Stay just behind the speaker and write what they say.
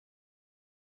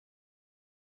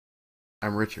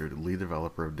I'm Richard, lead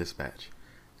developer of Dispatch,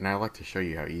 and I'd like to show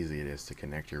you how easy it is to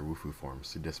connect your Wufoo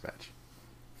forms to Dispatch.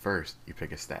 First, you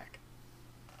pick a stack.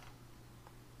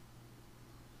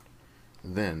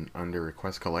 Then, under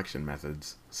Request Collection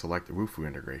Methods, select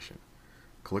WufooIntegration.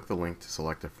 Click the link to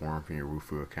select a form from your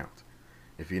Wufoo account.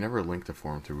 If you never linked a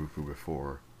form to Wufoo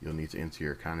before, you'll need to enter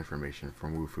your account information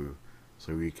from Wufoo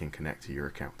so we can connect to your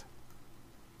account.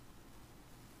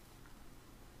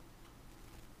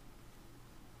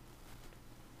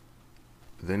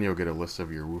 Then you'll get a list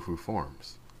of your Wufoo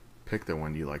forms. Pick the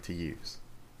one you like to use.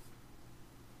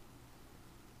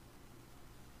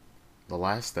 The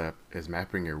last step is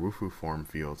mapping your Wufoo form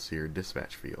fields to your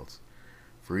dispatch fields.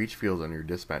 For each field on your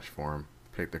dispatch form,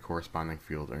 pick the corresponding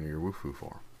field on your Wufoo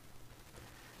form.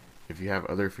 If you have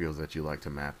other fields that you like to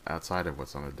map outside of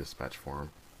what's on the dispatch form,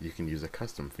 you can use a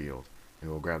custom field, and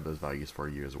we'll grab those values for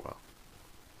you as well.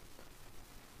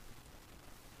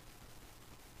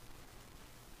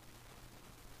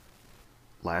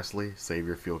 Lastly, save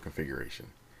your field configuration.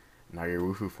 Now your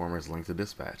Wufoo form is linked to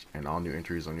Dispatch, and all new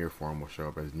entries on your form will show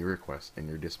up as new requests in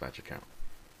your Dispatch account.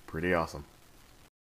 Pretty awesome.